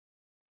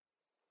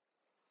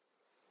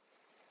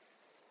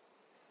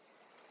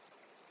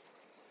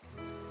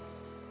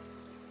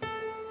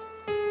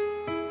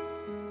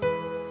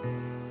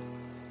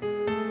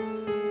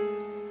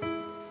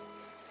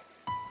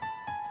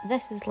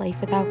This is Life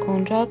with Alcohol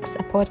and Drugs, a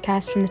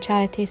podcast from the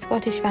charity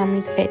Scottish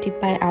Families Affected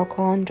by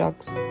Alcohol and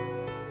Drugs.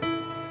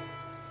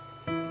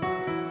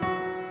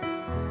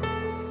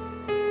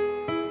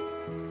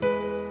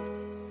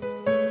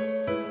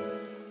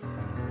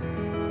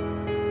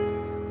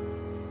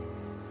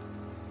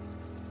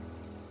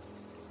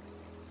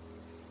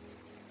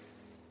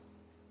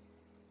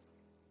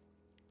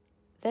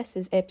 This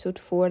is episode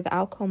 4, the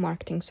Alcohol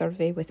Marketing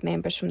Survey, with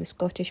members from the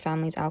Scottish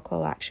Families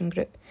Alcohol Action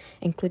Group,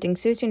 including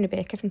Susie and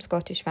Rebecca from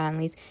Scottish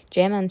Families,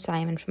 Gemma and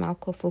Simon from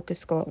Alcohol Focus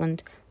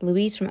Scotland,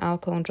 Louise from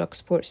Alcohol and Drug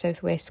Support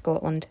South West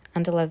Scotland,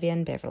 and Olivia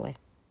and Beverly.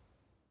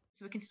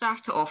 So we can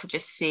start it off with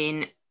just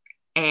saying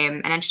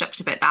an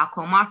introduction about the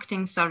Alcohol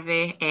Marketing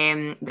Survey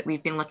that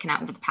we've been looking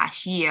at over the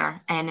past year.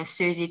 And if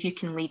Susie, if you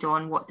can lead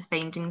on what the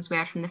findings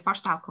were from the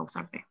first alcohol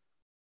survey.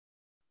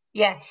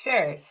 Yeah,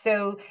 sure.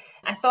 So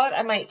I thought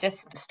I might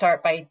just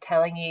start by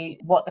telling you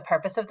what the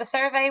purpose of the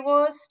survey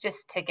was,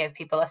 just to give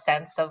people a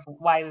sense of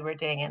why we were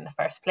doing it in the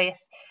first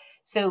place.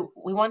 So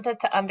we wanted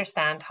to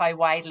understand how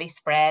widely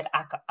spread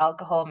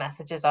alcohol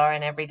messages are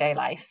in everyday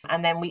life.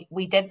 And then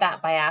we did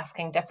that by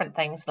asking different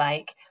things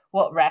like,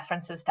 what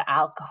references to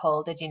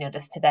alcohol did you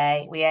notice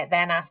today? We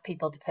then asked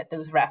people to put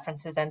those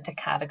references into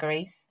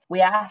categories. We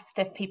asked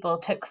if people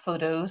took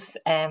photos.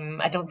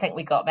 I don't think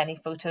we got many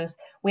photos.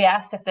 We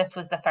asked if this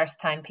was the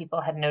first time people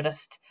had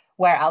noticed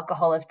where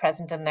alcohol is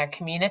present in their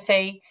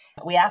community.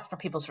 We asked for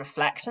people's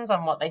reflections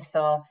on what they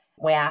saw.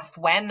 We asked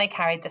when they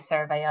carried the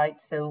survey out.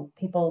 So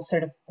people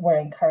sort of were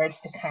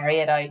encouraged to carry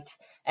it out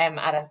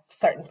at a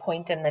certain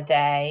point in the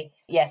day.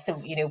 Yeah,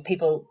 so,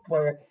 people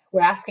we're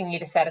asking you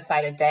to set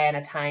aside a day and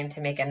a time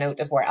to make a note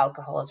of where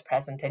alcohol is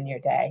present in your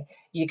day.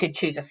 You could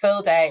choose a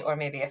full day or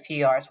maybe a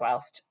few hours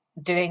whilst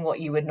doing what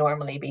you would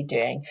normally be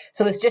doing.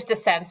 So it's just a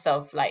sense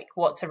of like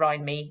what's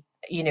around me,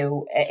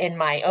 in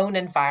my own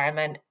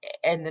environment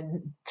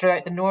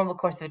throughout the normal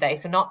course of the day.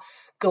 So not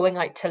going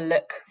out to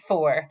look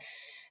for,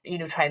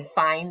 try and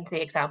find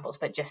the examples,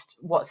 but just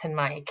what's in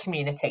my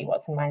community,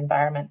 what's in my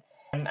environment.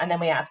 And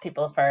then we asked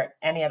people for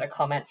any other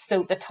comments.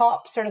 So the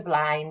top sort of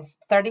lines,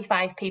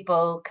 35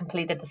 people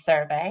completed the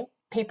survey.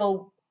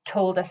 People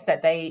told us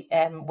that they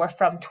were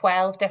from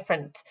 12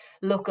 different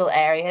local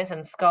areas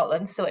in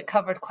Scotland. So it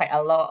covered quite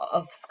a lot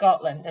of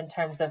Scotland in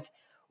terms of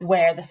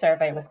where the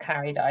survey was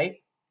carried out.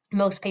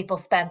 Most people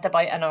spent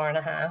about an hour and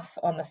a half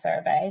on the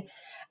survey.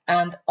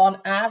 And on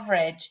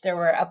average, there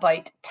were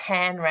about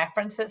 10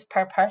 references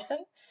per person.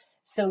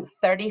 So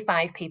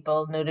 35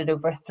 people noted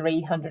over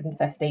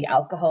 350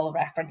 alcohol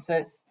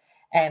references.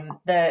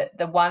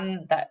 The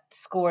one that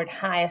scored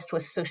highest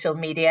was social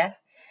media.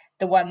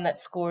 The one that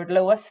scored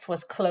lowest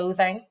was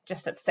clothing,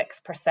 just at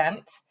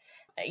 6%.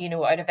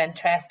 Out of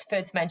interest,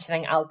 foods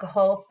mentioning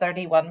alcohol,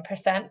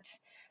 31%.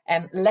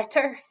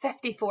 Litter,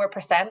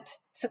 54%,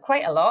 so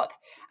quite a lot.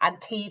 And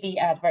TV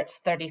adverts,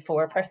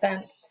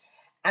 34%.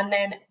 And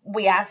then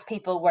we asked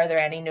people, were there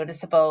any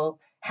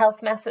noticeable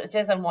health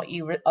messages on what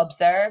you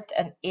observed?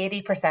 And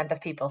 80% of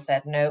people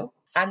said no.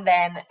 And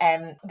then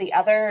the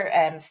other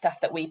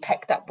stuff that we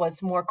picked up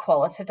was more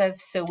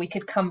qualitative. So we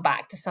could come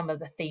back to some of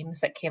the themes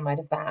that came out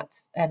of that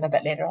a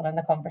bit later on in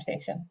the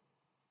conversation.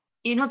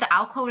 The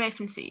alcohol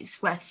references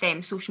with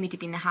social media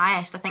being the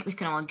highest, I think we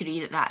can all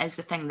agree that is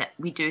the thing that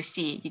we do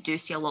see. You do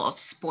see a lot of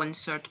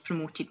sponsored,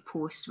 promoted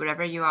posts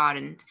wherever you are.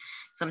 And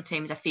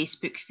sometimes a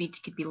Facebook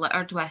feed could be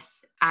littered with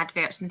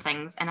adverts and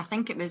things. And I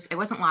think it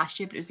wasn't last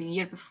year, but it was the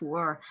year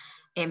before.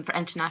 For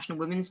International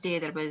Women's Day,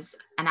 there was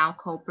an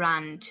alcohol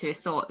brand who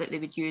thought that they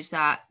would use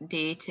that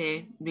day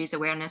to raise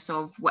awareness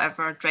of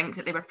whatever drink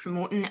that they were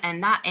promoting,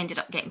 and that ended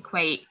up getting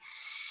quite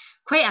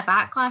a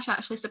backlash,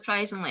 actually,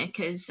 surprisingly,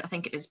 because I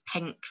think it was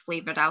pink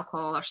flavoured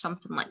alcohol or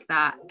something like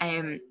that,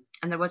 and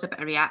there was a bit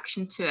of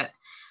reaction to it.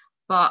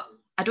 But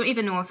I don't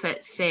even know if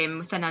it's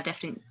within a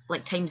different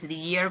times of the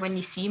year when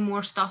you see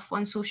more stuff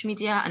on social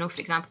media. I know, for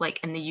example,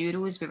 in the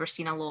Euros, we were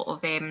seeing a lot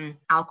of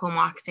alcohol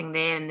marketing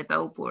there and the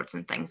billboards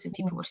and things, and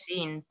people were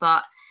saying.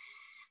 But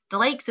the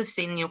likes of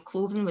saying,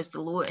 clothing was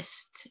the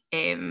lowest.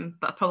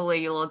 But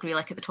probably you'll agree,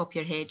 at the top of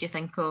your head, you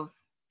think of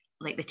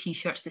the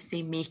T-shirts that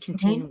say "may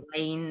contain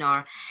wine"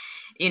 or,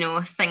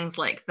 things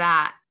like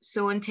that.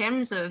 So in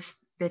terms of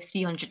the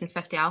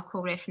 350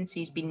 alcohol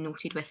references being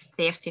noted with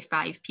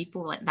 35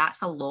 people,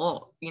 that's a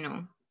lot,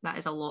 that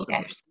is a lot.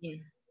 Yes. That we're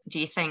seeing. Do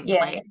you think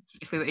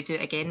if we were to do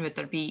it again, would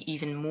there be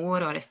even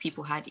more, or if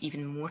people had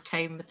even more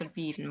time, would there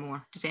be even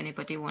more? Does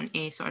anybody want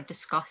to sort of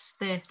discuss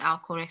the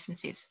alcohol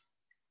references?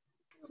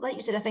 Like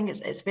you said, I think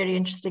it's very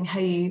interesting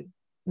how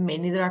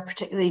many there are,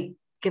 particularly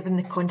given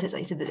the context.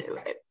 Like you said,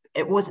 that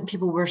it wasn't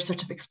people were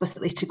sort of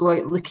explicitly to go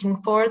out looking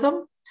for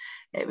them.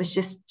 It was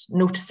just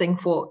noticing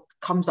what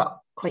comes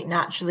up quite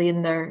naturally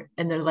in their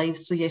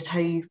lives. So yes,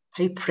 how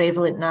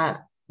prevalent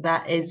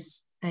that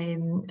is.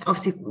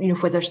 Obviously,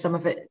 whether some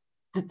of it,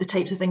 the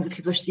types of things that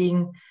people are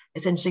seeing,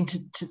 it's interesting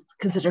to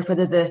consider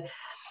whether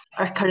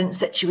our current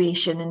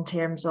situation in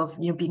terms of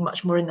being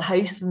much more in the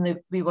house than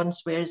we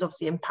once were is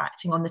obviously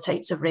impacting on the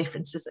types of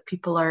references that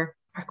people are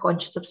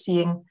conscious of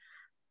seeing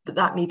but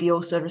that may be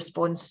also a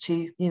response to,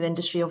 you know, the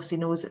industry obviously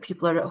knows that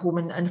people are at home,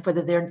 and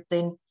whether they're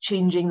then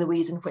changing the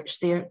ways in which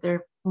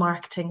they're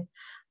marketing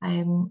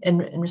in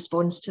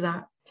response to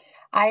that.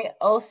 I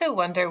also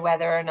wonder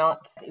whether or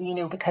not, you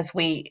know, because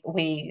we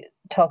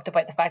talked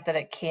about the fact that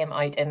it came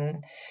out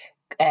in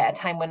a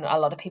time when a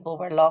lot of people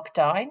were locked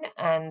down,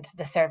 and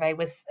the survey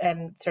was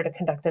sort of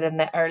conducted in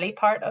the early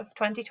part of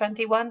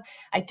 2021.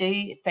 I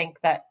do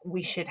think that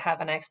we should have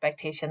an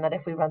expectation that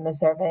if we run the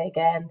survey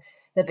again,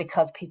 that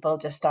because people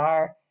just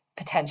are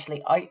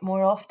potentially out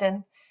more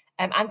often,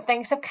 and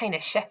things have kind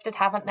of shifted,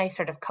 haven't they,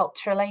 sort of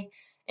culturally,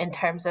 in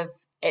terms of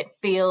it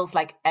feels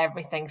like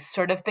everything's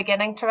sort of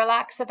beginning to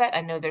relax a bit. I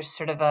know there's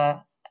sort of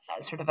a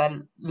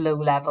low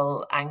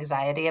level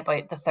anxiety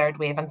about the third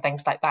wave and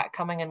things like that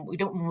coming, and we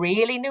don't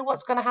really know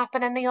what's going to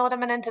happen in the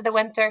autumn and into the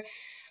winter.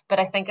 But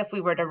I think if we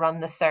were to run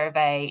the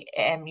survey,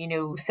 you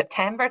know,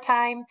 September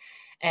time,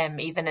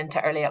 even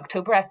into early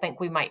October, I think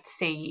we might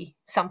see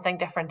something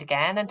different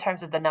again in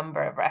terms of the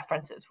number of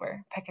references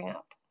we're picking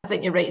up. I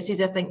think you're right,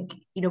 Susie. I think,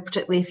 you know,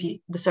 particularly if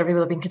the survey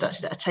will have been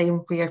conducted at a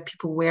time where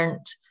people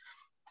weren't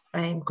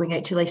going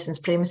out to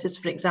licensed premises,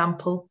 for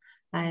example.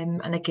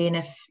 And again,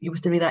 if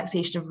with the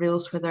relaxation of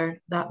rules,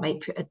 whether that might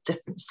put a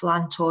different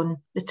slant on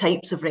the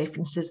types of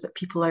references that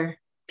people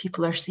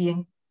are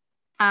seeing.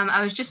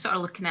 I was just sort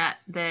of looking at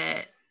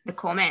the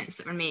comments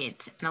that were made,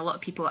 and a lot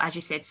of people, as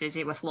you said,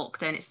 Susie, with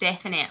lockdown,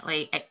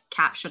 it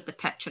captured the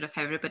picture of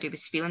how everybody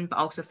was feeling. But I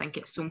also think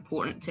it's so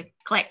important to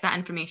collect that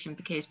information,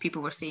 because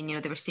people were saying, you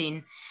know, they were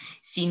seeing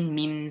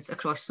memes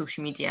across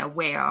social media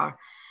where,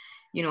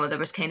 you know, there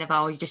was kind of,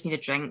 oh, you just need a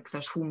drink,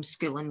 there's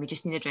homeschooling, we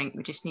just need a drink,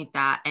 we just need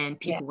that. And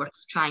people were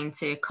trying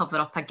to cover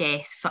up, I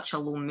guess, such a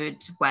low mood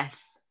with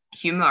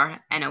humour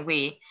in a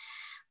way.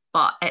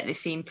 But at the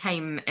same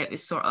time, it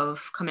was sort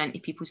of coming into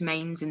people's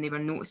minds, and they were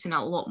noticing it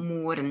a lot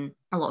more. And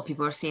a lot of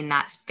people were saying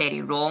that's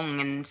very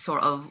wrong and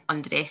sort of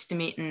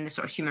underestimating the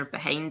sort of humour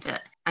behind it.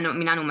 I know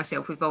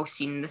myself, we've all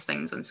seen the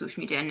things on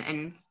social media,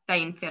 and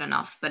fine, fair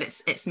enough. But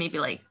it's maybe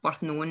like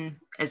worth knowing,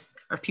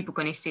 are people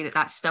going to say that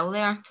that's still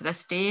there to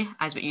this day?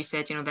 As what you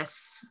said, you know,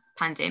 this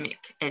pandemic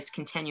is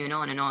continuing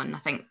on and on. I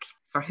think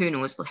for who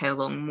knows how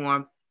long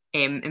more.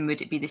 And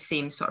would it be the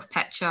same sort of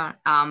picture?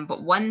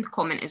 But one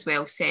comment as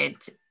well said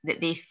that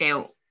they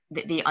felt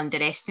that they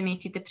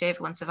underestimated the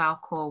prevalence of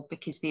alcohol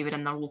because they were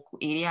in their local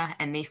area,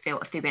 and they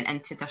felt if they went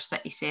into their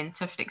city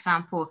centre, for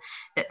example,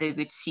 that they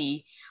would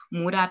see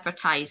more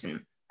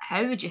advertising.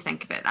 How would you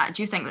think about that?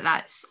 Do you think that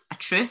that's a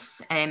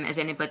truth? Is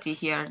anybody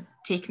here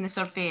taking the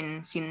survey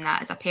and seeing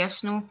that as a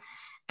personal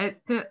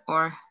output,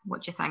 or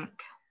what do you think?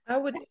 I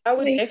would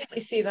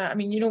definitely say that. I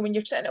mean, you know, when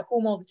you're sitting at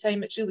home all the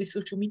time, it's really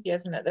social media,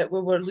 isn't it, that we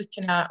were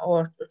looking at,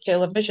 or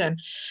television.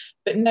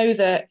 But now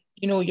that,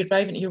 you know, you're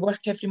driving to your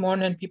work every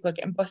morning, people are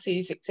getting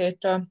buses,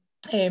 etc.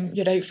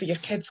 You're out for your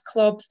kids'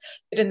 clubs.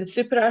 You're in the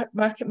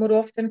supermarket more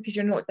often because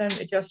you're not down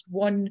to just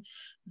one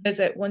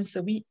visit once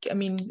a week. I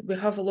mean, we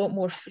have a lot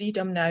more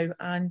freedom now,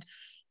 and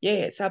yeah,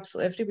 it's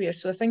absolutely everywhere.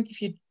 So I think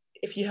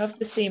if you have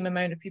the same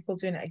amount of people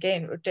doing it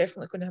again, we're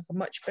definitely going to have a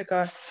much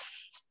bigger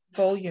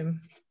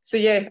volume. So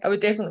yeah, I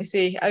would definitely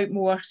say out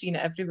more, seeing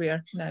it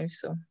everywhere now.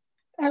 So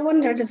I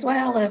wondered as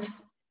well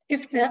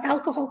if the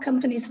alcohol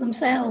companies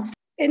themselves,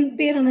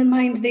 bearing in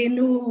mind they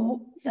know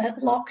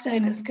that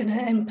lockdown is going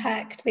to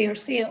impact their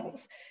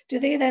sales, do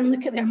they then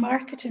look at their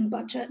marketing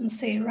budget and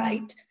say,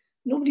 right,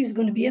 nobody's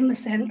going to be in the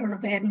centre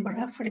of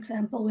Edinburgh, for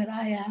example, where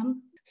I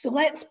am, so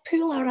let's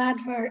pull our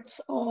adverts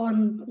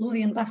on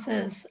Lothian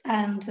buses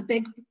and the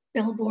big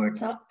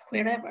billboards up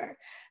wherever,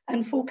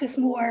 and focus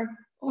more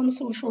on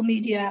social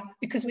media,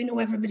 because we know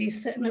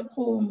everybody's sitting at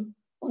home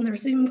on their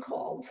Zoom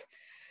calls.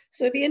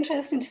 So it'd be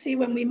interesting to see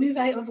when we move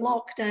out of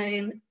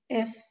lockdown,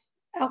 if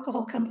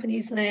alcohol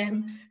companies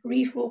then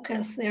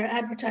refocus their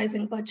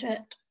advertising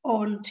budget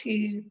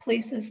onto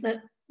places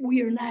that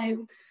we are now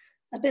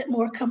a bit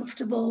more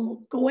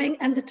comfortable going,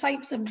 and the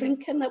types of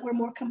drinking that we're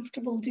more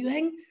comfortable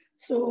doing.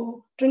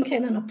 So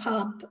drinking in a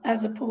pub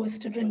as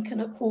opposed to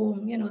drinking at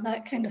home, you know,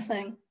 that kind of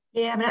thing.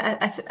 Yeah, I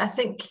mean, I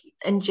think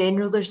in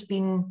general there's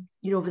been,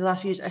 you know, over the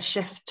last few years, a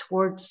shift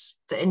towards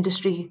the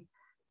industry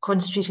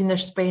concentrating their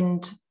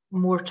spend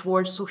more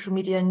towards social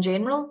media in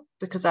general,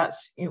 because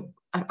that's, you know,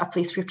 a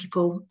place where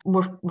people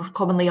more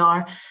commonly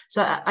are.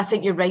 So I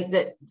think you're right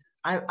that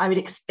I would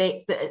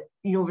expect that,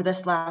 you know, over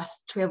this last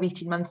 12,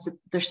 18 months,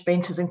 their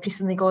spend has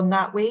increasingly gone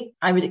that way.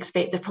 I would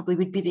expect there probably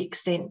would be the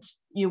extent,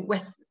 you know,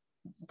 with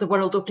the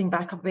world opening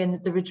back up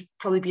again, there would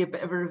probably be a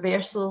bit of a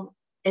reversal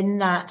in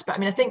that. But I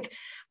mean, I think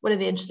one of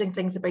the interesting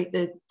things about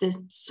the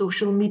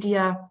social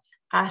media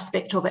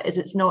aspect of it is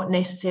it's not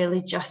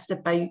necessarily just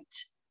about,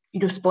 you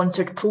know,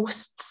 sponsored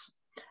posts.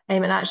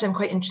 And actually I'm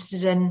quite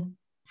interested in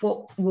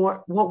what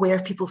were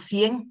people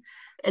seeing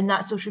in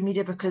that social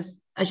media, because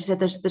as you said,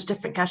 there's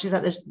different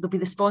categories. There'll be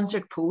the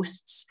sponsored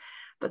posts,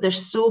 but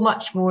there's so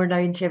much more now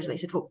in terms of, like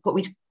I said, what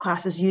we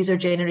class as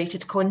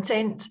user-generated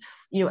content.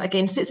 You know,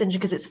 again, so it's interesting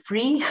because it's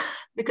free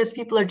because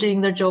people are doing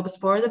their jobs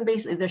for them.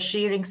 Basically, they're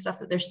sharing stuff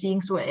that they're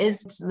seeing. So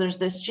there's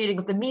this sharing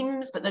of the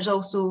memes, but there's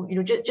also, you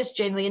know, just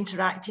generally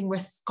interacting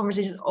with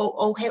conversations,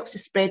 all helps to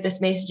spread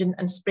this message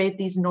and spread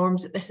these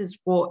norms that this is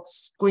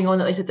what's going on.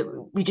 That I said,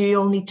 that we do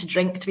all need to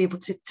drink to be able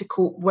to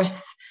cope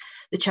with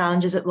the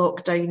challenges that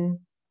lockdown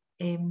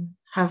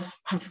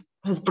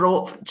has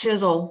brought to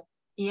us all.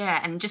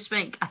 Yeah, and just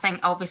like, I think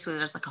obviously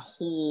there's like a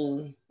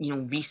whole, you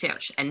know,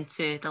 research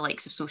into the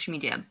likes of social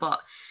media, but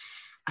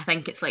I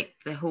think it's like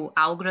the whole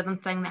algorithm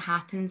thing that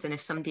happens, and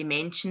if somebody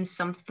mentions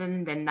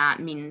something, then that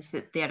means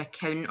that their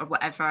account or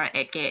whatever,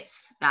 it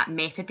gets, that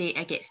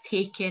metadata gets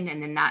taken,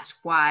 and then that's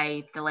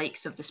why the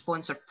likes of the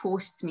sponsored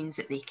posts means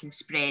that they can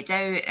spread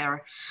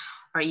out,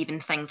 or even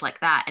things like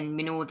that. And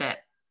we know that,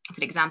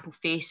 for example,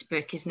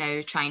 Facebook is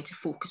now trying to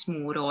focus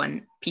more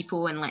on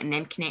people and letting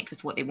them connect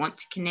with what they want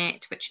to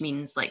connect, which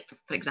means, like,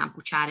 for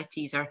example,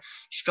 charities are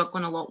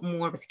struggling a lot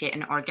more with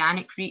getting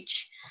organic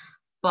reach.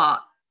 But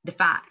the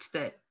fact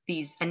that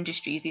these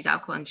industries, these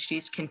alcohol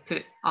industries, can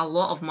put a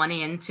lot of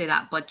money into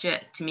that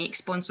budget to make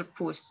sponsored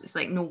posts, it's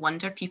like no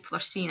wonder people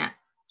are seeing it.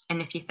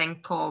 And if you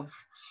think of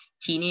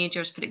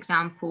teenagers, for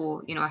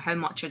example, you know, how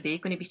much are they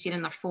going to be seeing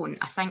on their phone?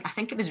 I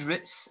think it was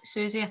Roots,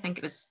 Susie, I think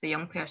it was the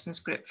young person's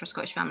group for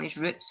Scottish Families,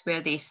 Roots,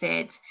 where they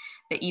said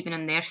that even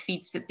in their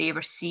feeds that they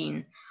were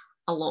seeing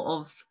a lot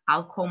of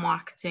alcohol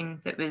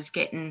marketing that was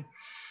getting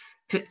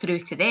put through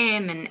to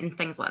them and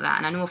things like that.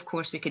 And I know, of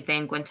course, we could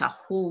then go into a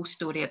whole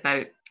story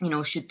about, you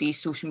know, should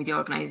these social media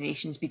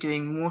organisations be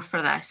doing more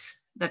for this?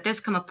 There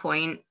does come a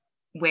point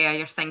where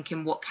you're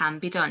thinking what can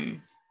be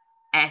done.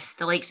 If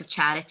the likes of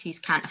charities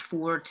can't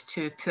afford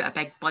to put a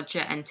big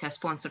budget into a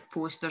sponsored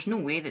post, there's no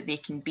way that they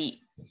can beat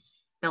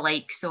the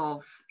likes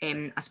of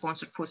a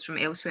sponsored post from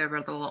elsewhere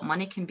where a lot of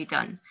money can be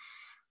done.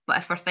 But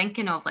if we're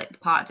thinking of like the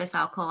part of this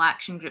alcohol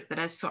action group,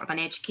 there is sort of an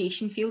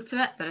education feel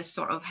to it. There is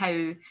sort of how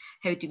do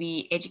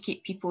we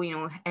educate people, you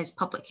know, as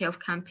public health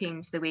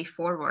campaigns the way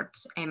forward.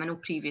 I know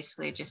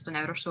previously, just an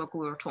hour or so ago,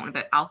 we were talking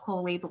about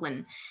alcohol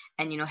labelling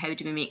and, you know, how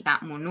do we make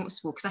that more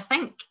noticeable? Because I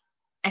think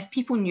if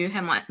people knew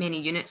how many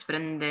units were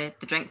in the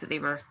drink that they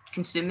were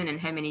consuming and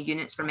how many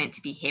units were meant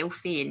to be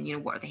healthy and, you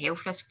know, what are the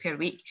health risks per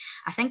week,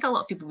 I think a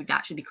lot of people would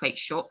actually be quite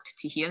shocked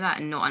to hear that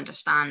and not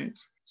understand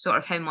sort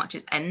of how much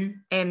is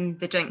in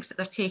the drinks that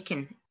they're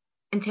taking.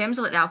 In terms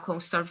of like the alcohol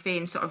survey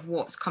and sort of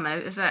what's come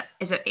out of it,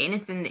 is there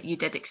anything that you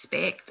did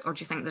expect, or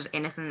do you think there's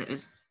anything that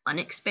was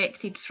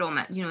unexpected from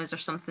it? You know, is there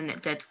something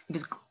that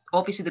was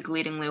obviously the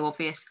glaringly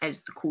obvious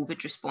is the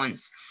COVID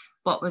response,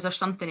 but was there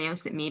something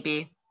else that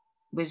maybe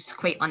was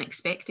quite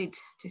unexpected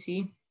to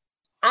see?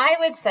 I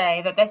would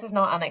say that this is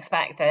not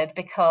unexpected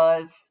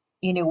because,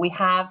 you know, we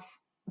have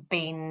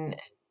been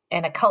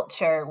in a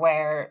culture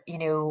where, you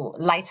know,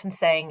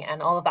 licensing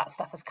and all of that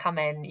stuff has come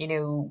in, you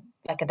know,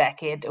 like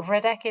over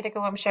a decade ago,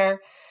 I'm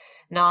sure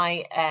now.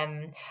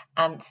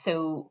 And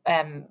so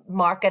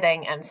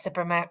marketing and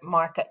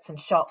supermarkets and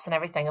shops and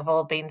everything have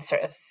all been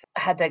sort of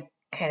had to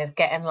kind of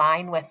get in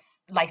line with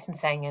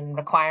licensing and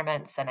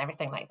requirements and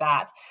everything like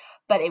that.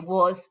 But it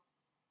was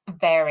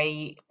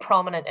very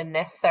prominent in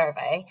this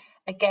survey.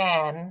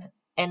 Again,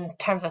 in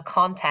terms of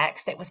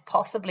context, it was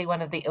possibly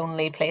one of the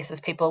only places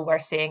people were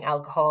seeing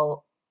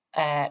alcohol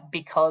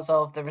because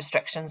of the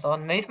restrictions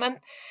on movement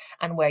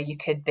and where you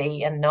could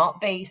be and not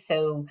be.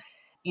 So,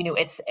 you know,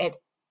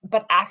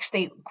 but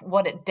actually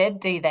what it did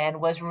do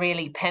then was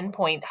really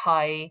pinpoint how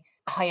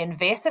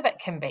invasive it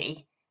can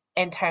be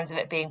in terms of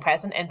it being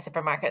present in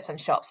supermarkets and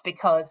shops.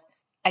 Because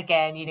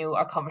again, you know,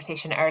 our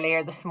conversation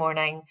earlier this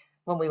morning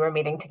when we were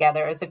meeting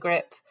together as a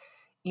group,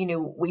 you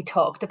know, we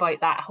talked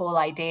about that whole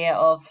idea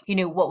of, you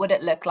know, what would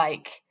it look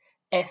like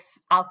if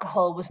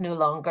alcohol was no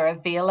longer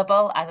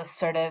available as a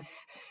sort of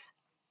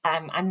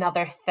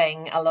another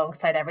thing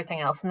alongside everything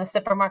else in the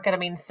supermarket. I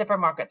mean,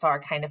 supermarkets are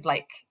kind of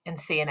like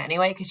insane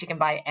anyway, because you can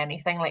buy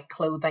anything like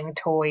clothing,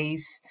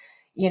 toys,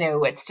 you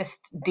know, it's just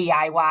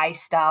DIY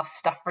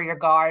stuff for your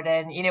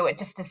garden, you know, it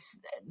just is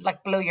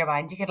like blow your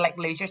mind. You could like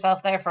lose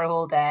yourself there for a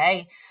whole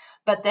day.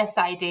 But this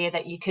idea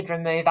that you could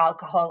remove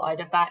alcohol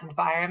out of that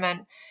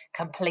environment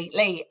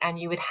completely and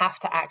you would have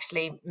to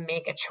actually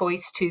make a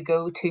choice to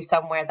go to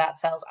somewhere that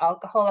sells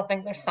alcohol. I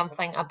think there's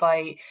something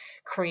about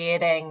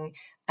creating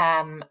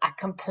a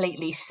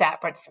completely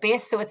separate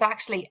space. So it's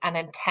actually an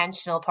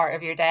intentional part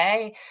of your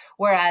day.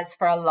 Whereas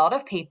for a lot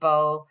of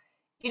people,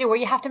 you know, where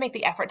you have to make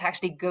the effort to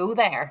actually go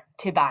there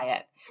to buy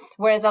it.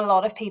 Whereas a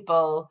lot of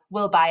people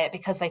will buy it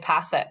because they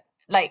pass it.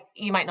 Like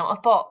you might not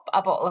have bought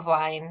a bottle of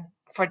wine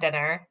for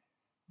dinner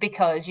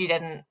because you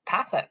didn't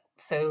pass it.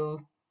 So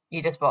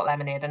you just bought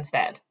lemonade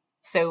instead.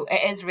 So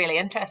it is really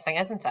interesting,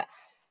 isn't it?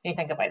 When you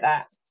think about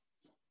that.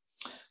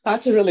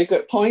 That's a really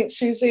good point,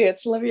 Susie.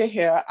 It's Olivia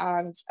here.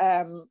 And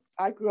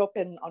I grew up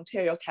in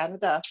Ontario,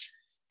 Canada.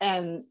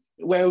 And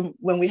when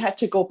we had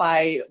to go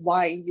buy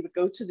wine, you would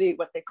go to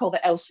what they call the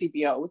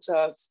LCBO. It's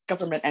a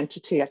government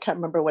entity. I can't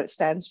remember what it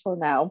stands for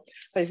now.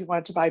 But if you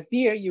wanted to buy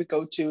beer, you would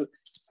go to,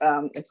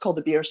 it's called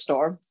the beer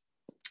store.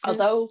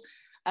 Although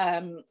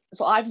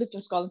So I've lived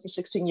in Scotland for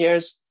 16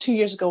 years. 2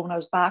 years ago, when I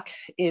was back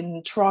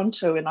in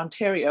Toronto in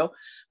Ontario,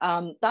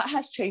 that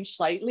has changed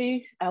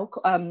slightly.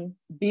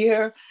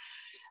 Beer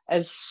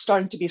is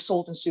starting to be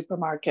sold in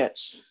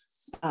supermarkets.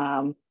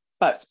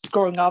 But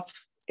growing up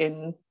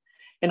in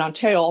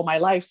Ontario all my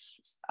life,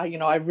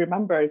 I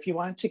remember if you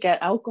wanted to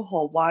get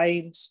alcohol,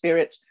 wine,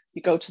 spirits,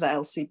 you go to the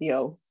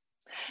LCBO.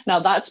 Now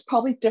that's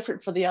probably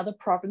different for the other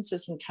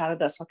provinces in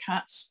Canada, so I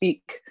can't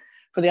speak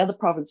for the other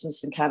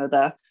provinces in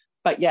Canada.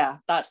 But yeah,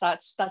 that's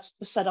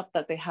the setup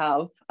that they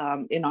have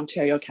in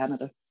Ontario,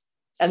 Canada.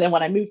 And then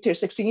when I moved here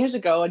 16 years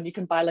ago, and you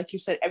can buy, like you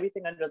said,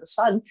 everything under the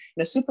sun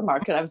in a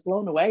supermarket, I was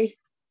blown away.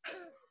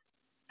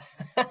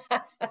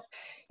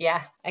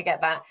 Yeah, I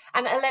get that.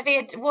 And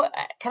Olivia, what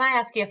can I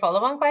ask you a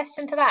follow-on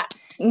question to that?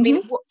 Mm-hmm. I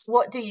mean,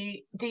 what do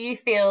you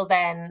feel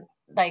then,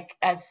 like,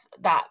 as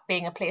that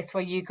being a place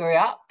where you grew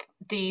up,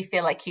 do you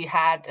feel like you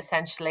had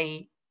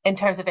essentially, in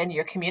terms of in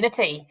your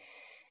community,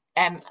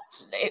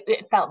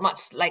 it felt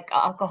much like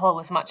alcohol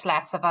was much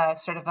less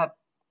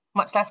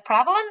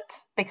prevalent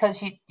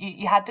because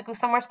you had to go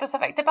somewhere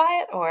specific to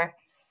buy it? Or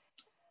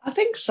I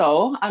think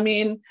so. I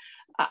mean,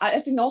 I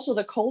think also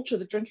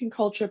the drinking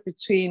culture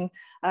between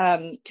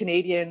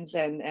Canadians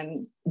and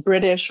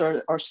British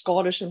or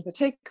Scottish in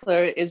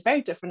particular is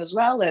very different as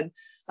well. And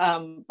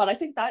but I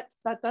think that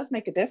does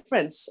make a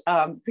difference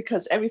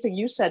because everything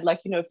you said,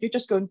 like, if you're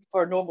just going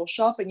for a normal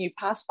shop and you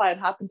pass by and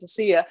happen to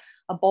see a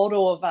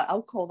bottle of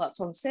alcohol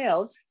that's on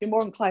sale, you're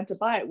more inclined to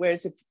buy it.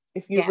 Whereas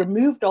if you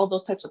removed all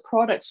those types of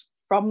products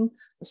from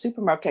the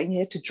supermarket and you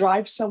had to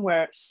drive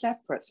somewhere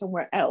separate,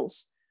 somewhere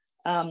else,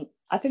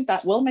 I think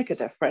that will make a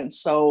difference.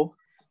 So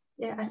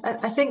yeah,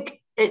 I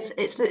think it's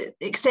the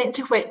extent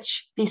to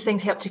which these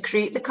things help to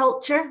create the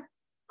culture.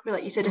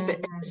 Like you said,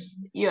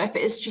 if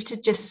it is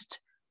treated just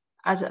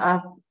as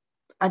a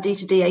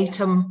day-to-day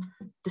item,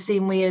 the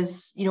same way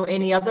as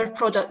any other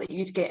product that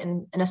you'd get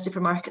in a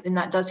supermarket, then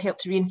that does help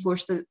to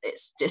reinforce that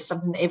it's just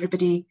something that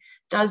everybody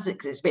does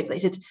expect. Like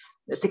I said,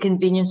 it's the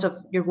convenience of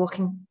you're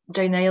walking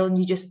down the aisle and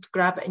you just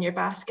grab it in your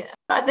basket.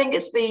 But I think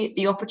it's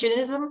the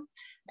opportunism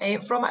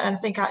from it. And I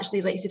think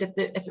actually, like you said,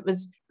 if it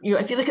was,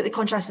 if you look at the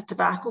contrast with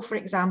tobacco, for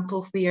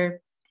example,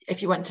 where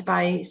if you want to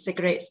buy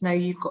cigarettes now,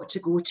 you've got to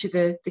go to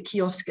the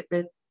kiosk at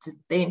the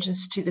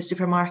entrance to the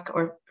supermarket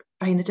or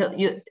behind the till.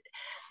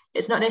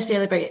 It's not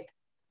necessarily about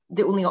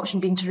the only option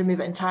being to remove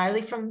it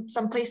entirely from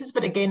some places,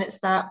 but again, it's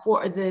that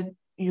what are the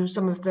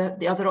some of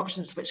the other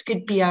options, which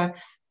could be a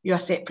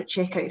separate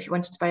checkout if you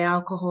wanted to buy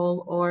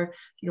alcohol, or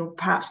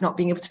perhaps not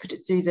being able to put it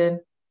through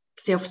the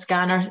self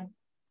scanner.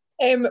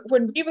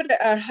 When we were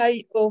at our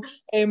height of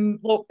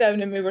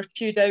lockdown and we were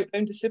queued out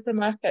down to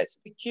supermarkets,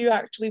 the queue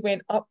actually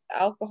went up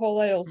the alcohol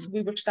aisle. So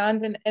we were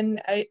standing in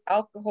the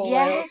alcohol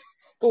aisle,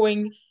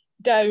 going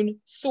down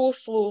so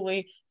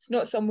slowly. It's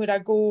not somewhere I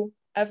go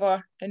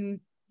ever, and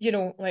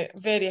like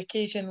very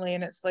occasionally,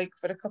 and it's like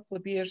for a couple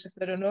of beers if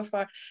they're on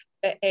offer.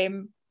 But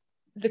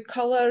the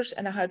colours,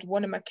 and I had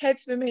one of my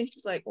kids with me, and she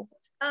was like, "Oh,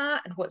 what's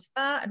that? And what's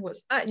that? And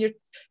what's that?" And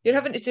you're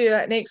having to do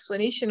an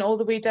explanation all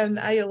the way down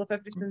the aisle of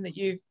everything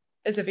that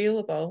is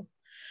available.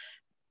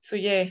 So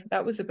yeah,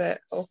 that was a bit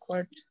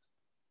awkward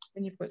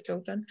when you've got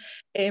children.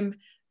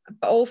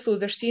 But also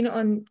they're seeing it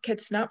on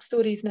kids' Snap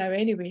stories now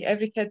anyway.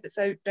 Every kid that's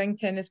out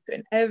drinking is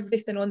putting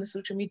everything on the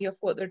social media of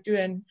what they're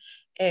doing.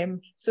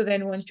 So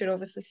then once you're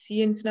obviously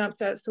seeing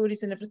Snapchat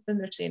stories and everything,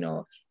 they're saying,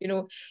 oh,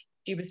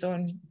 she was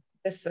on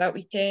this that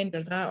weekend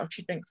or that, or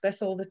she drinks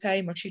this all the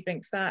time, or she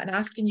drinks that, and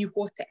asking you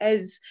what it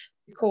is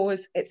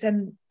because it's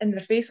in their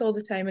face all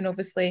the time, and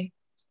obviously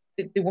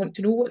they want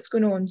to know what's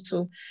going on.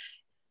 So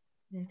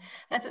yeah.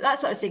 I think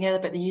that's what I was saying earlier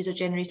about the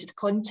user-generated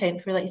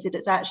content, where, like you said,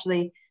 it's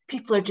actually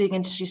people are doing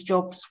industry's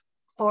jobs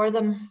for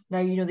them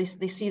now.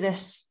 They see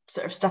this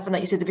sort of stuff, and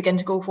like you said, they begin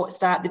to go, "What's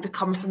that?" They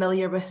become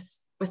familiar with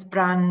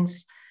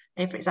brands,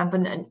 for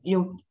example.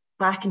 And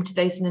back in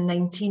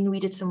 2019, we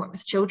did some work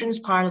with Children's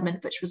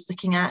Parliament, which was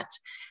looking at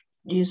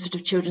sort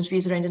of children's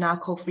views around an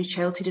alcohol-free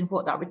childhood and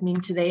what that would mean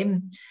to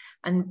them.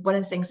 And one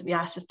of the things that we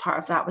asked as part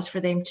of that was for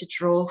them to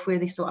draw where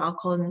they saw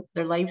alcohol in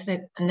their lives.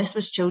 And this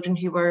was children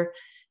who were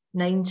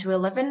 9 to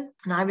 11.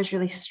 And I was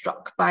really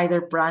struck by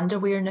their brand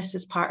awareness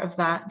as part of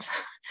that,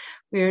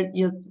 where,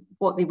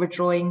 what they were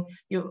drawing,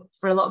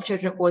 for a lot of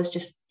children, it was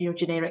just,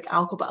 generic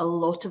alcohol, but a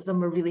lot of them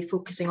were really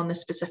focusing on the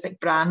specific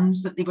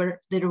brands that they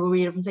were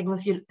aware of. And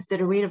thinking, if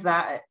they're aware of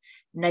that at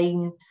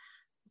 9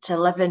 to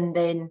 11,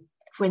 then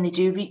when they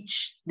do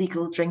reach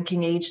legal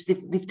drinking age,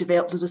 they've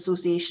developed those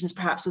associations,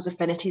 perhaps those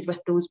affinities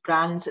with those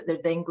brands that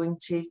they're then going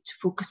to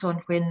focus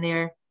on when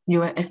they're,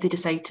 if they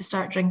decide to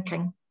start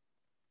drinking.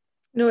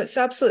 No, it's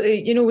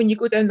absolutely, when you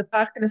go down the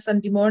park on a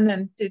Sunday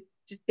morning to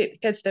take the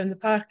kids down the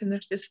park, and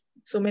there's just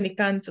so many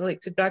cans of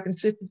to Dragon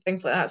Soup and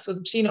things like that. So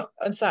they've seen it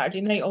on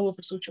Saturday night all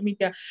over social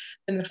media,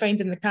 and they're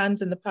finding the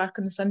cans in the park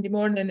on the Sunday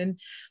morning, and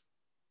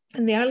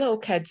they are little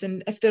kids,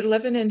 and if they're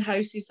living in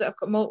houses that have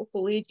got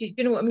multiple ages,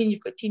 you know what I mean, you've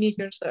got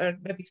teenagers that are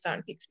maybe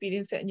starting to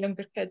experience it, and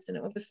younger kids, and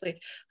it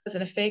obviously has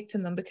an effect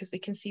on them because they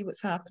can see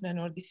what's happening,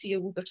 or they see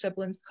older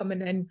siblings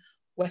coming in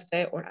with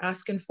it, or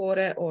asking for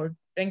it, or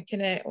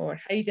drinking it, or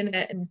hiding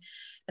it,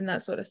 and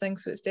that sort of thing.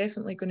 So it's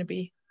definitely going to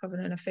be having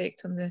an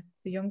effect on the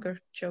younger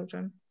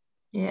children.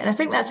 Yeah, and I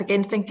think that's,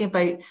 again, thinking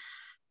about,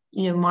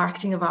 you know,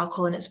 marketing of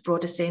alcohol in its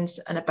broadest sense,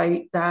 and about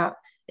that,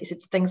 I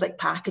said things like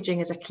packaging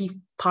is a key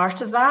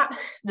part of that,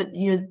 that,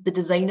 you know, the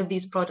design of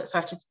these products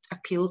are to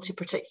appeal to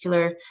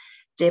particular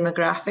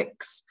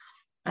demographics.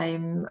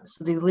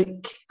 So they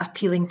look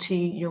appealing to,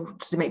 you know,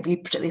 so they might be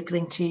particularly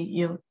appealing to,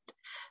 you know,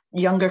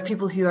 younger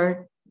people who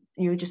are,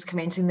 you know, just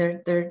commencing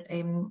their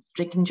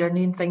drinking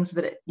journey and things,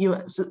 that it, you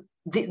know, so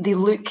they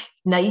look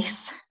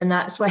nice, and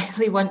that's why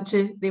they want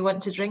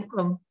to drink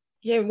them.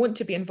 Yeah, want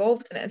to be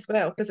involved in it as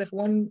well, because if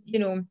one, you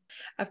know,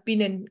 I've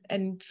been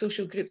in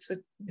social groups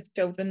with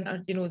children that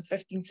are, you know,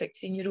 15,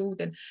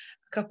 16-year-old, and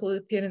a couple of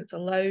the parents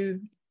allow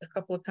a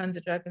couple of cans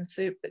of Dragon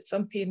Soup, but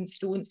some parents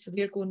don't, so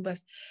they're going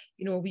with,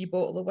 you know, a wee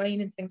bottle of wine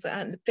and things like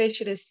that, and the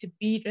pressure is to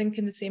be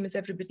drinking the same as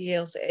everybody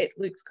else. It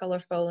looks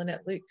colourful and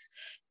it looks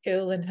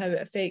cool, and how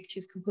it affects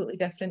you is completely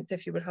different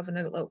if you were having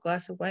a little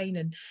glass of wine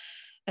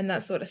and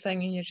that sort of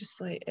thing, and you're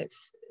just like,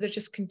 they're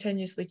just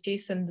continuously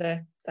chasing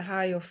the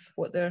high of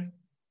what they're,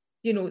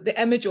 you know, the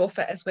image of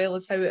it as well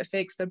as how it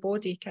affects their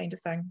body, kind of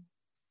thing.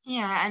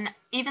 Yeah, and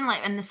even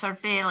like in the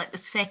survey, like the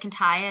second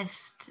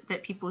highest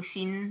that people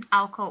seen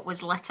alcohol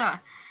was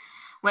litter,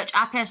 which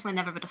I personally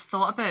never would have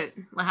thought about.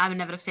 Like, I would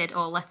never have said,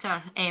 oh,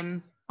 litter.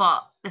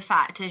 But the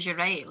fact is, you're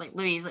right, like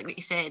Louise, like what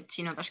you said,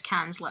 you know, there's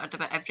cans littered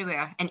about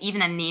everywhere. And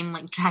even a name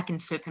like Dragon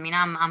Soup, I mean,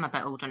 I'm a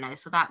bit older now,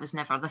 so that was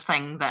never the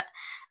thing that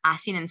I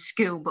seen in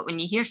school. But when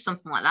you hear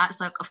something like that,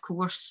 it's like, of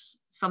course,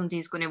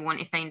 somebody's going to want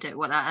to find out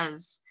what that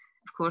is.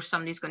 Of course,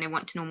 somebody's going to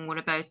want to know more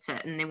about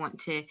it, and they want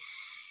to,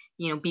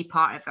 you know, be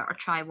part of it or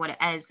try what it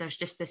is. There's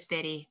just this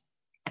very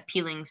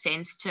appealing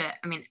sense to it.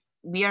 I mean,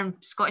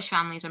 Scottish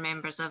Families are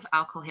members of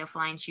Alcohol Health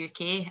Alliance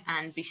UK,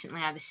 and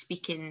recently I was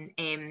speaking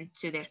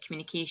to their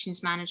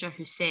communications manager,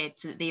 who said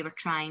that they were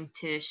trying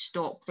to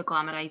stop the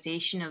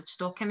glamorisation of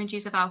stock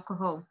images of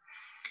alcohol.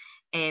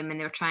 And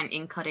they were trying to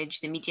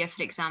encourage the media,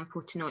 for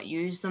example, to not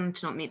use them,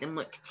 to not make them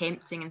look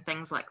tempting and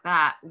things like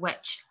that,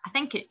 which I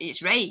think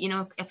it's right. You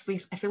know, if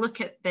we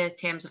look at the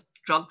terms of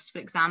drugs, for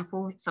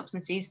example,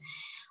 substances,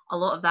 a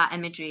lot of that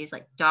imagery is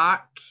like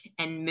dark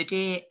and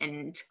moody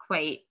and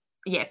quite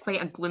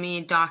a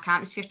gloomy, dark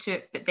atmosphere to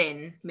it. But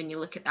then when you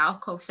look at the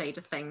alcohol side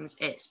of things,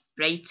 it's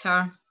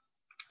brighter,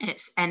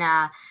 it's in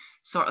a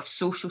sort of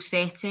social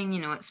setting,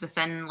 you know, it's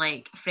within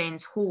like a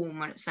friend's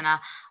home, or it's in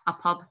a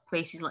pub,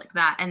 places like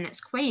that. And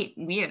it's quite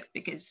weird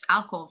because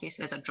alcohol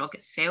obviously is a drug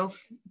itself,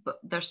 but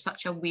there's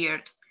such a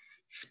weird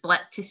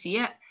split to see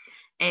it.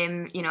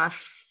 You know,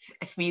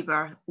 if we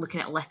were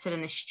looking at litter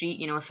in the street,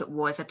 you know, if it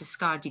was a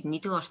discarded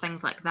needle or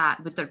things like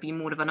that, would there be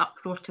more of an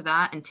uproar to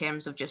that in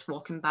terms of just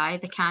walking by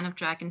the can of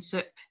Dragon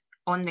Soup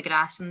on the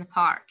grass in the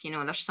park? You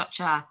know, there's such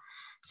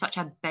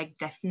a big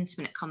difference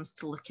when it comes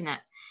to looking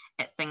at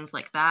things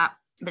like that.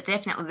 But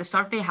definitely the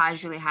survey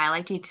has really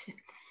highlighted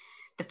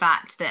the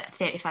fact that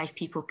 35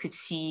 people could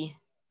see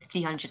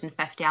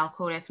 350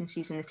 alcohol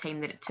references in the time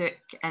that it took.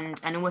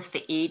 And I know with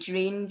the age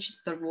range,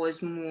 it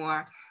was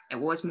more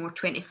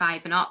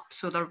 25 and up,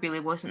 so there really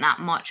wasn't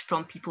that much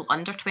from people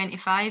under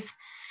 25.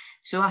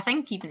 So I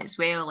think even as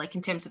well, like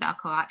in terms of the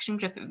Alcohol Action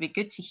Group, it would be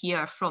good to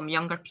hear from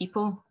younger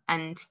people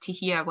and to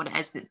hear what it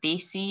is that they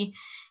see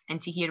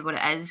and to hear what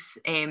it is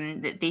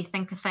that they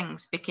think of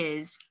things,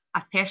 because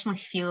I personally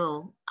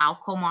feel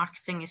alcohol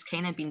marketing is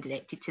kind of being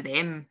directed to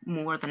them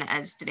more than it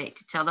is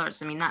directed to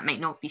others. I mean, that might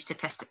not be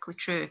statistically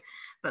true,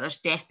 but there's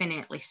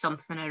definitely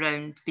something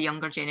around the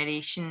younger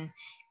generation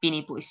being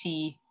able to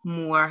see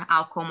more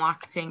alcohol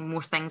marketing,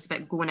 more things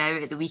about going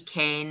out at the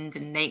weekend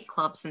and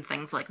nightclubs and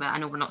things like that. I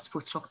know we're not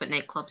supposed to talk about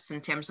nightclubs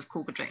in terms of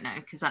COVID right now,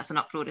 because that's an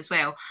uproar as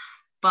well.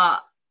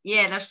 But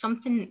yeah, there's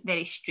something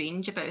very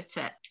strange about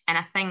it. And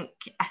I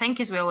think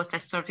as well with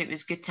this survey, it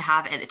was good to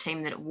have it at the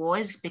time that it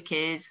was,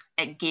 because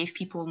it gave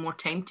people more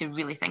time to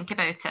really think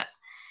about it.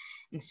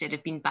 Instead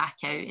of being back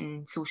out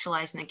and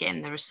socialising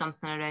again, there was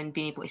something around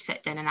being able to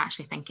sit down and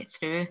actually think it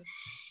through.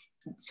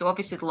 So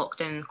obviously the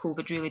lockdown and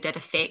COVID really did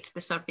affect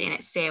the survey in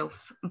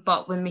itself.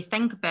 But when we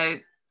think about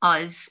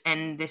us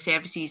and the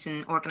services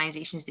and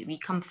organisations that we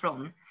come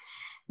from,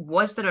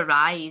 was there a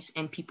rise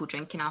in people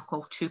drinking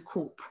alcohol to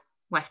cope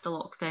with the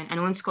lockdown? I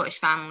know in Scottish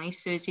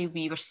Families, Susie,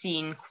 we were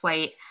seeing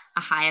quite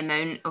a high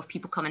amount of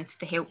people coming to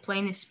the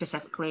helpline,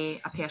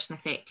 specifically a person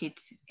affected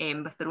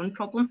with their own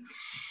problem.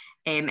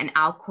 And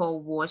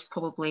alcohol was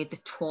probably the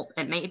top.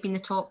 It might have been the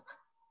top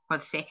or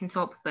the second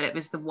top, but it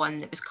was the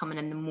one that was coming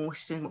in the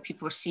most and what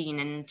people were seeing.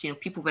 And, you know,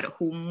 people were at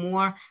home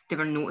more. They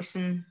were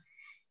noticing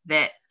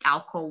that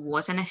alcohol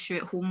was an issue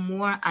at home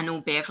more. I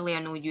know, Beverly, I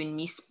know you and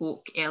me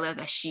spoke earlier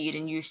this year,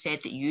 and you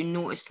said that you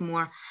noticed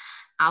more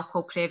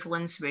alcohol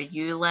prevalence where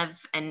you live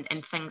and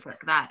things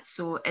like that.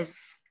 So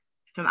is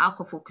from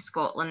Alcohol Focus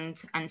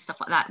Scotland and stuff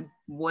like that,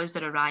 was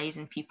there a rise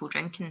in people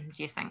drinking,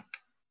 do you think?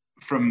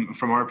 From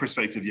our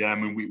perspective, yeah, I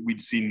mean,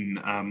 we'd seen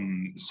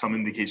some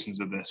indications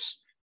of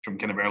this from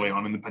kind of early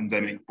on in the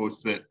pandemic,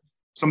 both that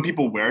some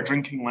people were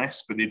drinking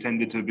less, but they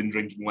tended to have been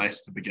drinking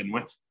less to begin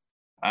with.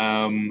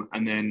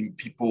 And then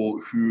people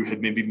who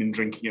had maybe been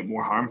drinking at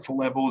more harmful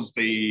levels,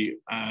 they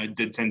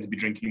did tend to be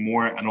drinking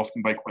more, and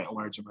often by quite a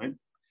large amount.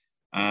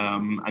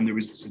 And there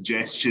was a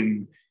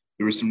suggestion,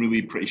 there were some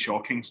really pretty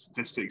shocking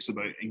statistics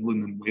about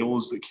England and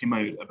Wales that came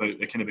out about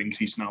the kind of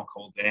increase in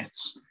alcohol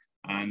deaths.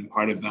 And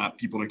part of that,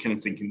 people are kind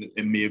of thinking that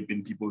it may have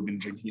been people who've been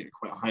drinking at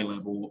quite a high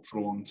level for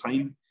a long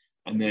time.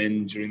 And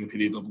then during the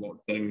period of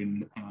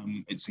lockdown,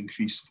 it's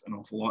increased an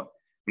awful lot.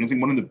 But I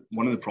think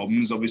one of the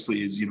problems,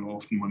 obviously, is,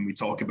 often when we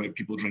talk about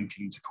people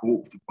drinking to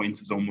cope, the point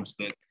is almost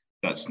that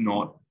that's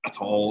not at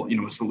all,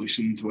 a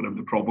solution to whatever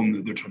the problem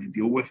that they're trying to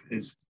deal with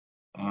is.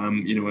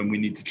 And we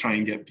need to try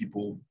and get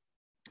people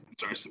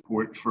sort of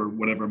support for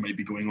whatever might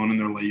be going on in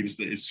their lives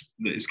that is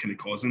kind of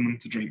causing them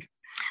to drink.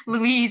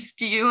 Louise,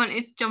 do you want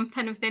to jump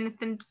in with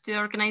anything? Did the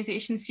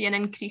organisation see an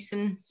increase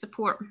in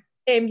support?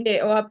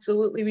 Yeah,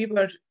 absolutely. We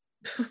were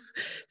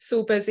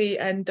so busy,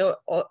 and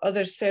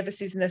other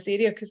services in this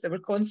area, because they were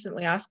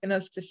constantly asking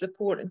us to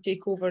support and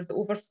take over the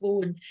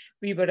overflow, and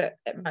we were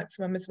at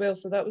maximum as well.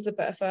 So that was a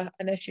bit of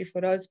an issue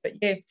for us. But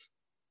yeah,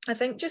 I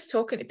think just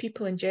talking to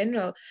people in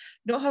general,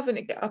 not having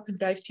to get up and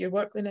drive to your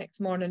work the next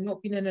morning,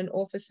 not being in an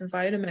office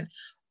environment,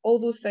 all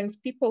those things,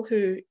 people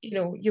who,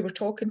 you were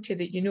talking to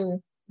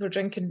that, were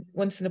drinking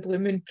once in a blue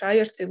moon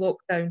prior to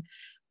lockdown,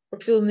 were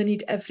feeling the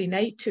need every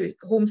night to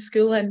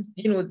homeschool, and,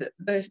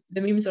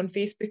 the memes on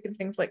Facebook and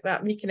things like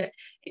that, making it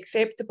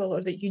acceptable,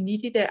 or that you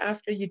needed it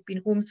after you'd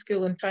been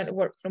homeschooling, trying to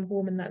work from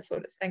home and that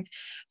sort of thing.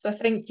 So I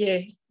think,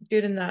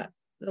 during the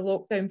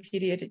lockdown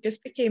period, it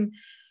just became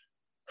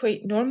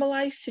quite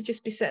normalised to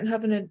just be sitting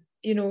having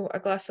a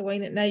glass of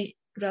wine at night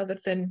rather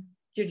than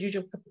your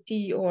usual cup of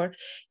tea, or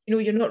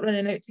you're not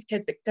running out to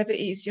kids'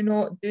 activities, you're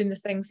not doing the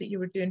things that you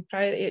were doing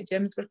prior to it.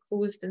 Gyms were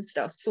closed and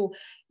stuff. So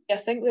I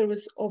think there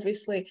was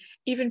obviously,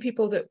 even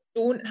people that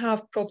don't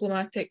have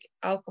problematic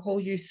alcohol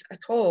use at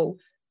all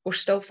were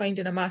still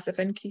finding a massive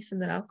increase in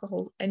their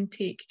alcohol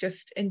intake.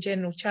 Just in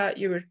general chat,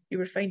 you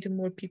were finding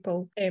more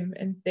people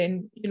and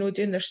then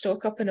doing their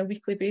stock up on a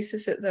weekly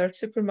basis at their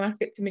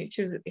supermarket to make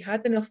sure that they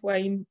had enough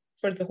wine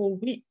for the whole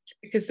week,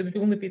 because they would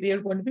only be there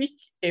one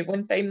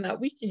time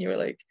that week, and you were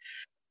like,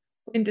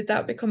 when did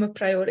that become a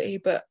priority?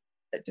 But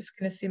it just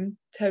kind of seemed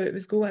how it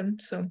was going.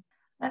 So,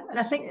 and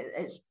I think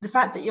it's the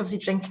fact that you're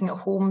obviously drinking at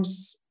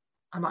home's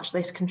a much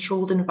less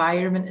controlled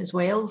environment as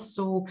well.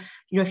 So,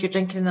 if you're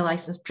drinking in a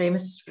licensed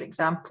premises, for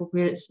example,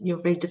 where it's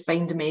very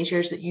defined the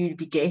measures that you'd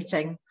be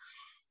getting,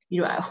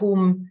 at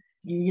home,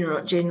 you're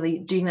not generally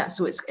doing that.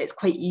 So it's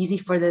quite easy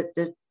for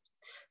the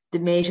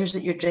measures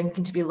that you're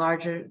drinking to be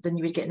larger than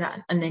you would get in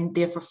that, and then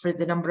therefore for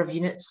the number of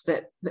units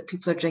that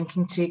people are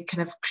drinking to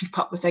kind of creep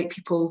up without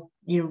people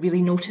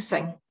really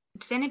noticing.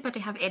 Does anybody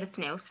have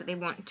anything else that they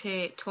want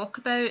to talk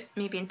about,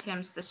 maybe in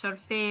terms of the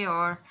survey,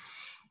 or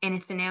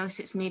anything else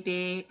that's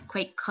maybe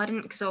quite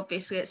current? Because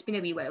obviously it's been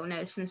a wee while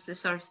now since the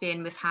survey,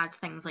 and we've had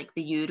things like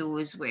the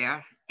Euros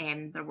where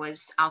there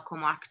was alcohol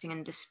marketing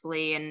and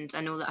display, and I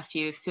know that a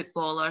few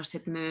footballers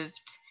had moved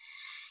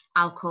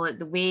alcohol out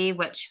the way,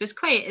 which was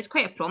quite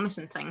a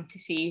promising thing to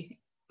see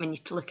when you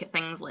look at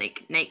things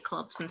like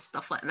nightclubs and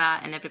stuff like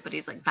that, and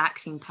everybody's like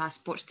vaccine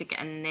passports to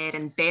get in there.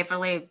 And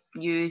Beverly,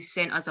 you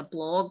sent us a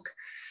blog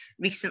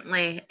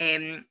recently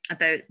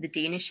about the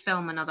Danish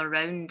film Another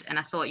Round, and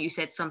I thought you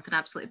said something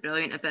absolutely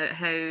brilliant about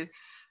how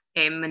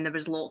when there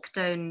was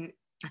lockdown,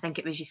 I think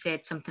it was, you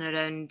said something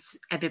around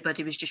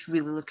everybody was just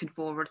really looking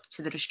forward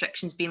to the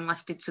restrictions being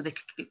lifted so they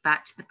could get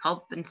back to the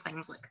pub and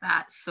things like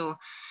that. So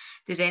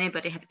does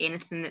anybody have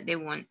anything that they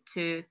want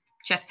to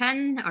chip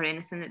in, or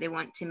anything that they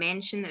want to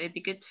mention that would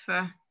be good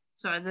for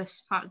sort of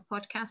this part of the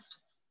podcast?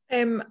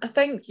 I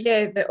think,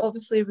 that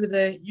obviously with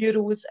the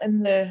Euros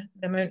and the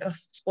amount of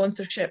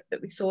sponsorship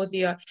that we saw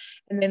there,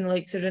 and then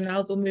like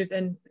Ronaldo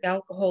moving the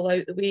alcohol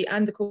out the way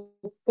and the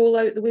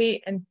Coca-Cola out the way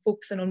and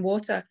focusing on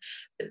water.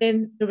 But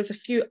then there was a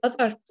few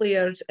other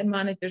players and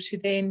managers who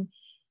then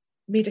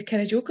made a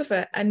kind of joke of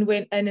it and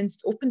went in and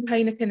opened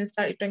Heineken and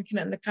started drinking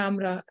it in the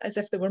camera as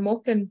if they were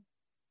mocking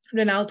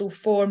Ronaldo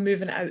for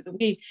moving it out the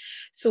way.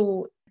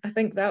 So I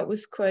think that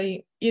was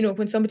quite,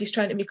 when somebody's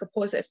trying to make a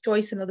positive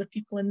choice and other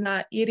people in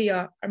that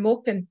area are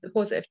mocking the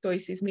positive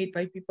choices made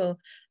by people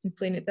and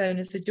playing it down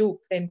as a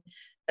joke, then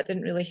that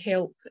didn't really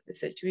help the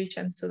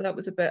situation. So that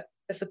was a bit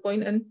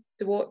disappointing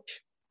to watch.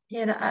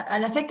 Yeah,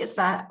 and I think it's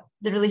that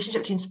the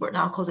relationship between sport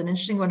and alcohol is an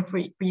interesting one,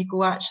 where you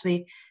go,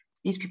 actually,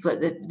 these people are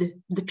at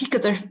the peak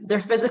of their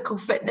physical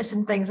fitness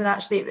and things, and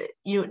actually,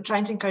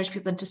 trying to encourage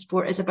people into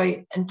sport is about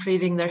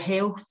improving their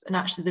health, and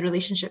actually the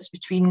relationships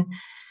between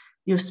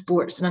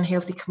sports and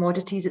unhealthy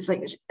commodities. It's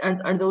like,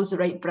 are those the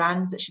right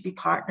brands that should be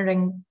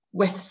partnering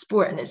with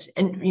sport? And it's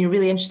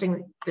really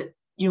interesting that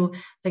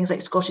things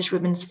like Scottish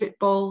women's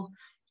football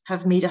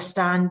have made a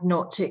stand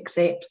not to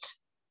accept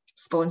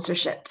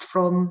sponsorship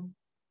from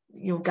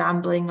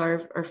gambling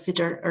or food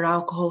or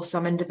alcohol.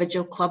 Some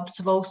individual clubs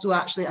have also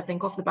actually, I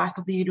think, off the back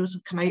of the Euros,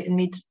 have come out and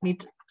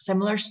made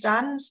similar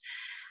stands.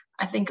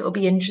 I think it'll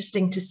be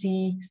interesting to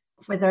see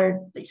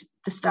whether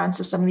the stance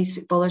of some of these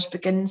footballers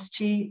begins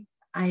to,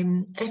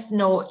 if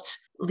not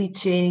lead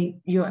to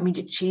any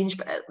immediate change,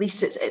 but at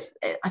least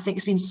I think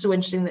it's been so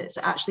interesting that it's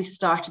actually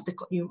started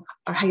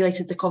or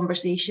highlighted the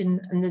conversation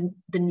and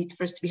the need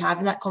for us to be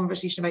having that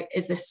conversation about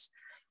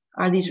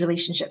are these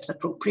relationships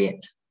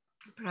appropriate?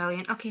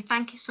 Brilliant. Okay,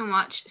 thank you so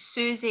much.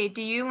 Susie,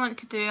 do you want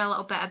to do a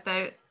little bit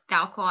about the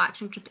Alcohol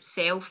Action Group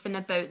itself and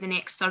about the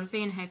next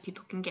survey and how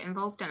people can get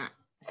involved in it?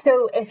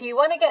 So if you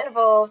want to get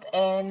involved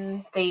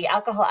in the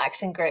Alcohol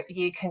Action Group,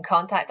 you can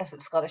contact us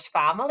at Scottish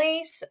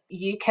Families.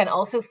 You can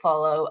also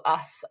follow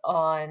us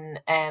on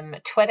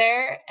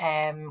Twitter.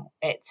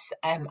 It's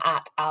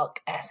at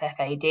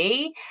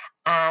ALCSFAD.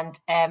 And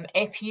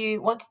if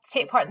you want to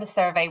take part in the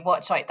survey,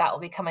 watch out, that will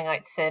be coming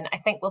out soon. I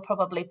think we'll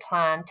probably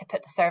plan to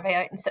put the survey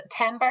out in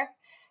September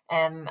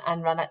and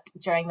run it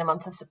during the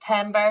month of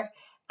September.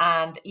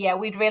 And yeah,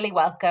 we'd really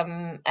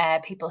welcome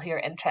people who are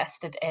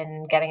interested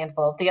in getting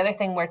involved. The other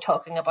thing we're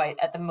talking about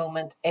at the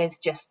moment is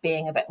just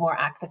being a bit more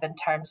active in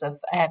terms of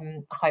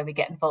how we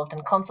get involved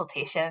in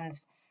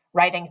consultations,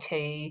 writing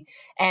to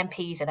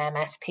MPs and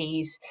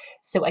MSPs.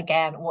 So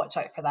again, watch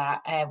out for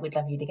that. We'd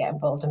love you to get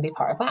involved and be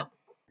part of that.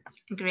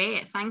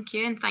 Great, thank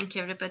you. And thank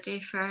you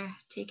everybody for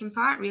taking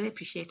part. Really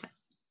appreciate it.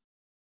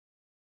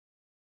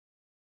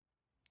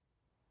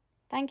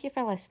 Thank you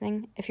for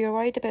listening. If you're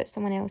worried about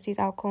someone else's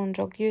alcohol and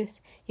drug use,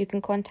 you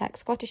can contact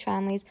Scottish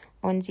Families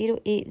on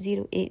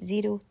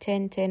 08080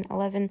 10 10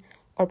 11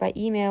 or by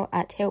email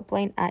at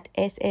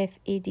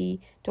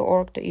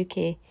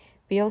helpline@sfad.org.uk.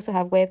 We also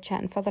have web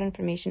chat and further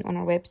information on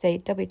our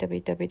website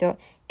www.sfad.org.uk.